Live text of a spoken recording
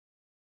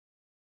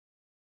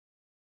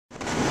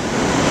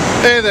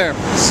Hey there,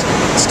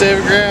 it's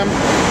David Graham,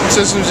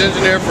 systems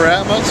engineer for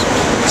Atmos.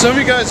 Some of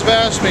you guys have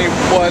asked me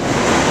what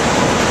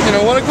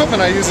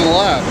equipment I use in the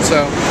lab.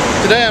 So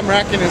today I'm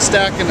racking and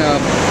stacking a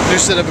new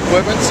set of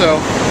equipment.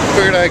 So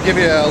figured I'd give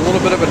you a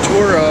little bit of a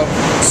tour of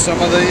some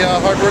of the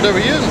hardware that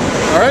we're using.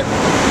 All right,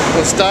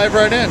 let's dive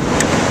right in.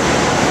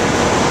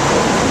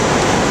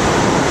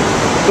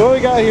 So what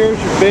we got here is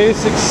your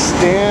basic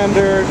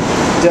standard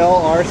Dell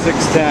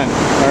R610.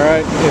 All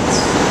right, it's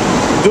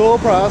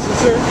dual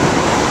processor.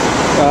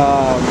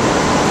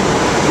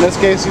 In this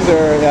case, these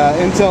are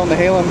Intel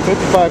Nehalem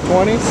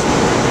 5520s.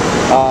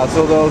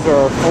 So those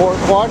are 4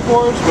 quad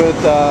cores with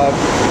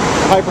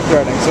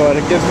hyper-threading. So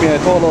it gives me a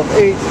total of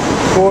 8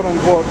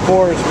 quote-unquote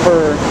cores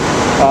per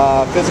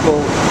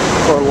physical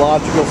or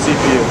logical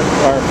CPU,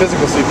 or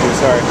physical CPU,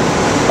 sorry.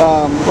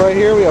 Right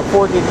here we have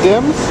 4 gig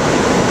DIMMs.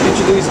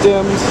 Each of these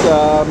DIMMs,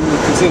 you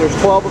can see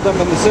there's 12 of them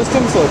in the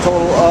system, so a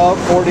total of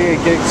 48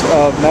 gigs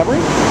of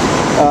memory.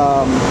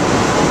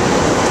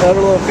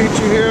 Another little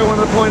feature here I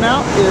wanted to point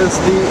out is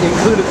the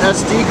included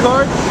SD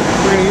card.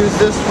 We're going to use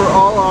this for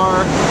all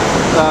our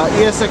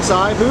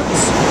ESXi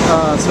boots.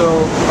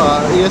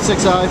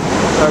 ESXi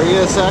or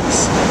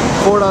ESX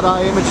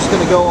 4.i image is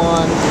going to go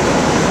on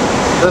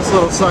this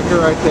little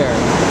sucker right there.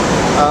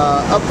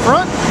 Up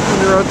front, let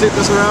me rotate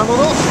this around a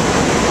little.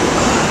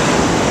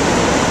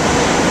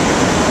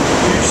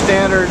 Your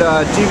standard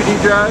DVD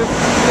drive,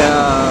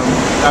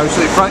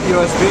 obviously front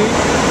USB,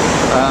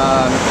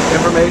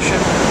 information.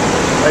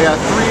 I got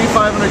 3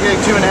 500 gig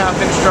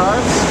 2.5-inch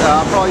drives.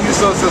 I'll probably use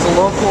those as a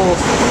local,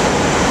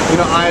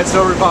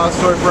 ISO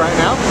repository for right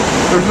now.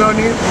 There's no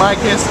need in my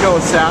case to go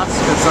with SAS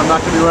because I'm not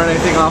going to be running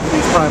anything off of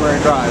these primary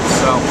drives.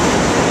 So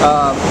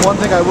one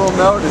thing I will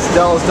note is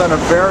Dell has done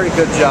a very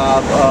good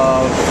job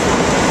of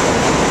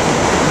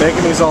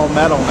making these all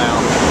metal now.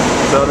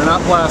 So they're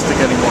not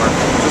plastic anymore,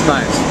 which is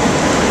nice.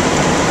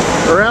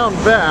 Around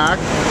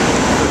back,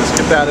 let's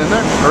get that in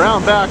there.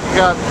 Around back,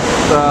 we got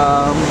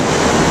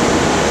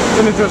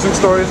an interesting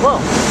story as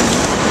well.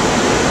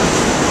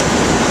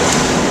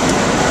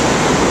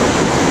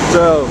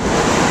 So,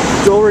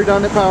 dual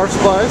redundant power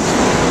supplies,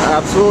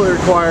 absolutely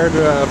required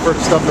for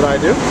stuff that I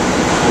do.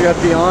 We got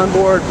the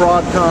onboard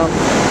Broadcom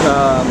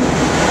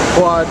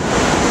quad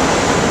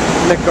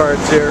NIC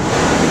cards here.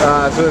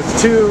 So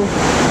it's 2,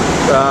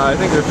 I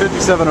think they're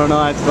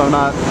 5709s, if I'm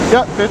not,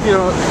 yeah,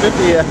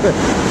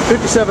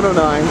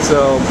 5709,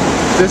 so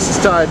this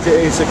is tied to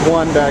ASIC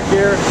 1 back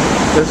here,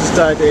 this is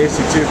tied to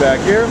ASIC 2 back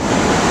here.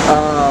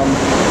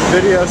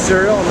 Video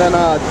serial, and then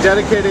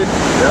dedicated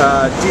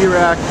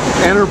DRAC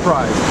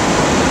enterprise.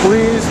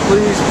 Please,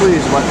 please,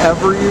 please,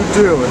 whatever you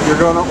do, if you're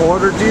going to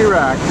order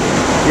DRAC,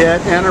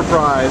 get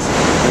enterprise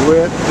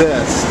with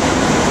this.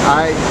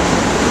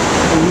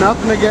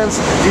 Nothing against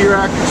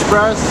DRAC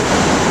Express,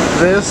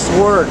 this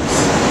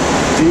works.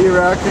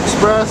 DRAC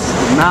Express,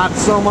 not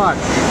so much.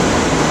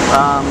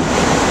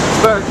 It's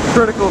very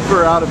critical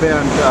for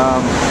out-of-band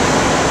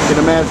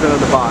management of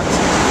the box.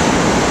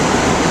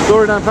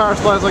 Dual redundant power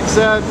supplies, like I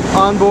said,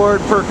 onboard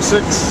PERC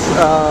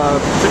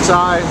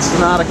 6i. It's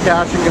not a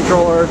caching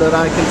controller that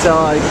I can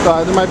tell.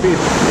 There might be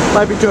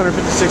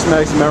 256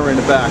 megs of memory in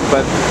the back,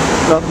 but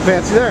nothing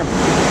fancy there.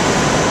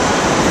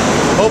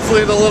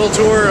 Hopefully the little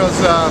tour is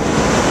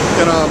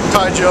gonna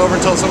tide you over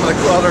until some of the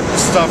other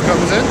stuff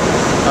comes in.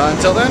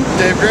 Until then,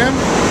 Dave Graham.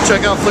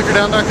 Check out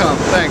flickerdown.com.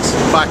 Thanks.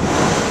 Bye.